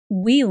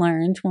we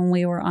learned when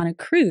we were on a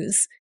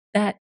cruise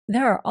that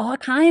there are all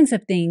kinds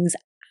of things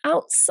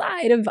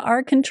outside of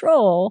our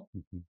control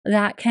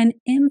that can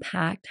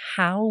impact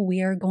how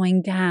we are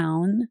going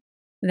down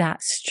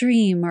that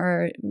stream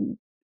or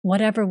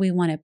whatever we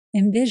want to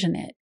envision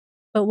it.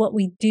 But what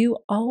we do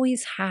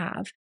always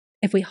have,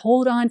 if we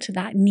hold on to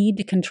that need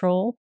to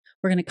control,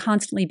 we're going to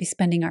constantly be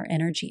spending our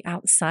energy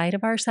outside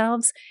of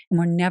ourselves, and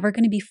we're never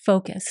going to be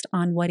focused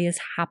on what is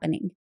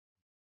happening.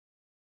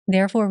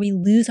 Therefore, we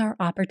lose our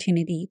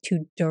opportunity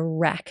to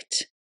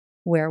direct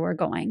where we're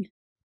going.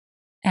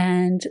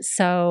 And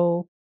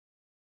so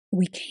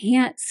we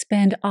can't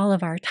spend all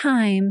of our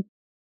time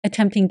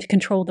attempting to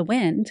control the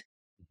wind,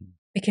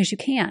 because you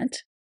can't.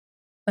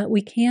 But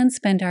we can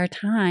spend our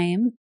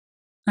time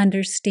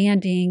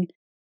understanding,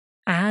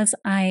 as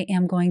I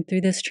am going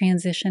through this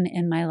transition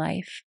in my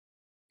life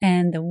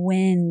and the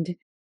wind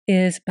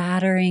is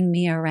battering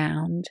me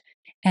around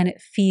and it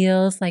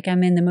feels like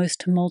I'm in the most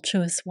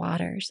tumultuous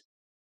waters,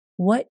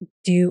 what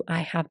do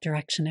I have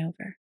direction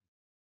over?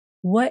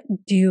 What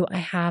do I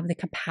have the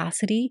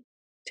capacity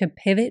to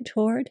pivot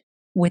toward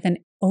with an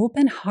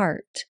open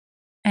heart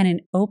and an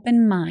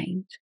open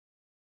mind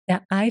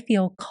that I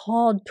feel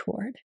called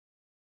toward,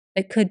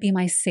 that could be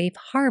my safe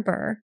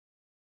harbor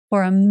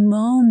for a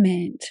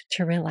moment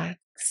to relax?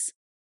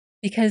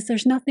 Because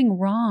there's nothing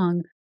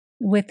wrong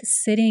with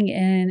sitting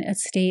in a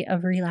state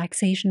of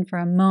relaxation for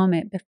a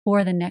moment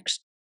before the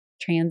next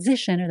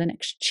transition or the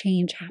next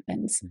change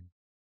happens.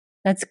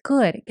 That's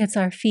good. It gets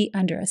our feet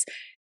under us.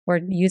 We're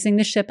using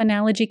the ship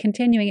analogy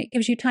continuing. It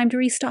gives you time to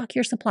restock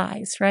your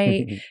supplies,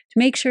 right? To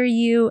make sure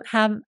you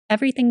have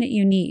everything that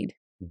you need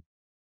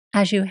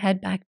as you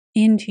head back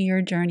into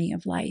your journey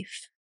of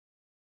life.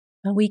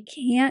 But we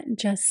can't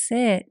just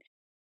sit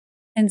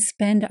and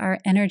spend our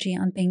energy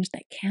on things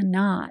that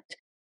cannot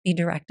be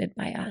directed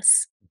by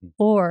us,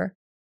 or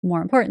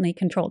more importantly,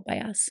 controlled by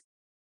us.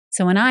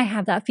 So when I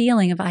have that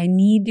feeling of I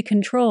need to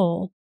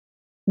control,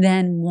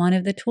 then one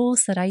of the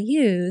tools that I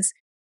use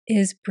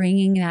is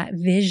bringing that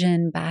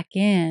vision back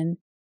in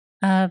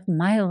of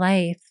my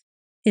life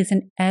is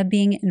an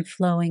ebbing and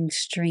flowing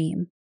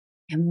stream.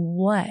 And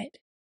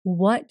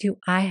what do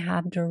I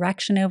have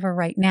direction over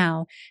right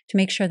now to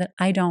make sure that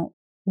I don't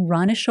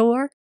run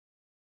ashore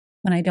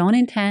when I don't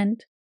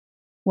intend?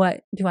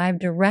 What do I have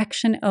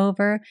direction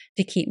over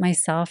to keep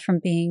myself from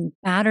being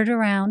battered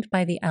around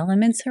by the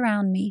elements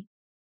around me?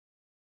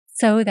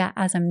 So that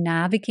as I'm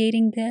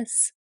navigating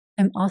this,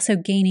 I'm also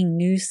gaining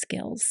new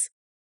skills,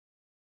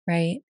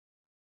 right?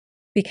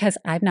 Because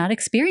I've not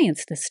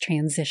experienced this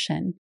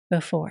transition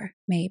before,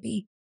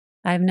 maybe.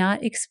 I've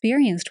not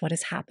experienced what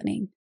is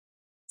happening.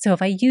 So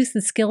if I use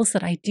the skills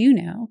that I do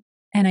know,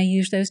 and I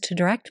use those to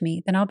direct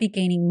me, then I'll be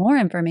gaining more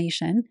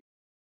information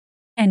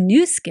and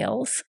new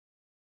skills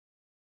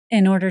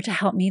in order to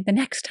help me the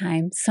next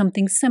time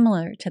something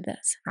similar to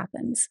this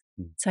happens.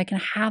 So I can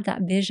have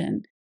that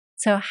vision.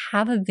 So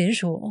have a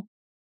visual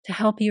to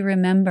help you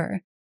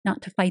remember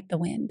not to fight the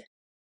wind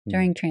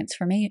during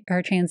transformation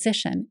or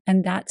transition.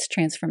 And that's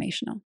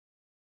transformational.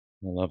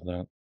 I love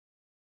that.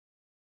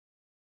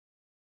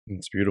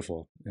 It's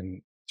beautiful.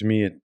 And to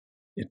me,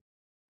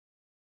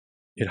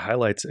 it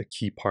highlights a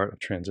key part of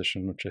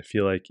transition, which I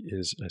feel like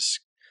is a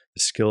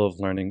skill of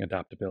learning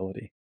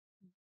adaptability.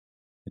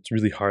 It's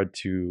really hard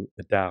to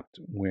adapt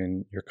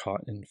when you're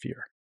caught in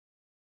fear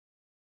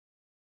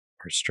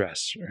or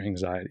stress or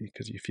anxiety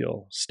because you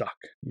feel stuck,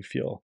 you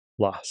feel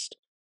lost,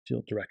 you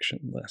feel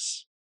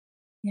directionless.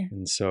 Yeah.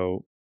 And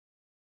so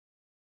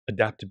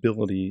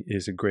adaptability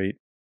is a great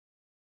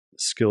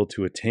skill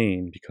to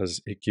attain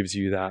because it gives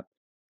you that,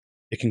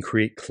 it can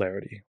create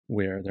clarity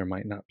where there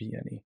might not be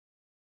any.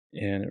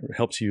 And it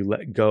helps you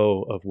let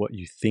go of what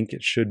you think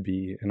it should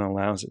be and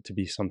allows it to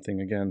be something,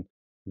 again,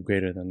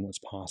 greater than what's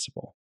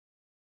possible.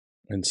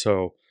 And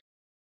so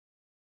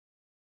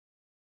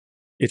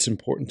it's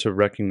important to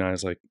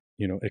recognize, like,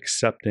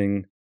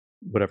 accepting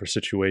whatever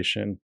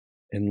situation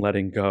and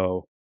letting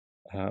go,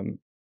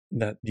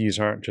 that these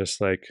aren't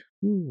just like,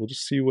 we'll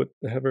just see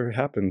whatever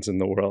happens in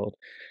the world.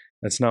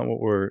 That's not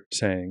what we're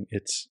saying.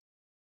 It's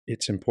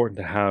important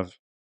to have,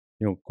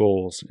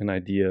 goals and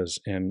ideas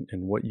and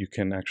what you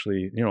can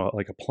actually,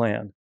 like a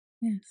plan.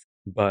 Yes.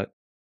 But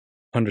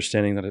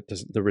understanding that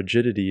the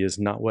rigidity is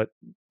not what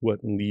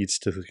leads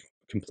to the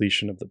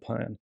completion of the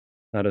plan.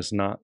 That is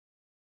not.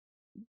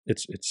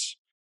 It's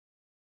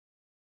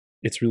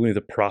really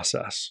the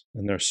process,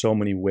 and there are so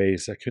many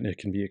ways that it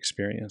can be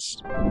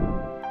experienced.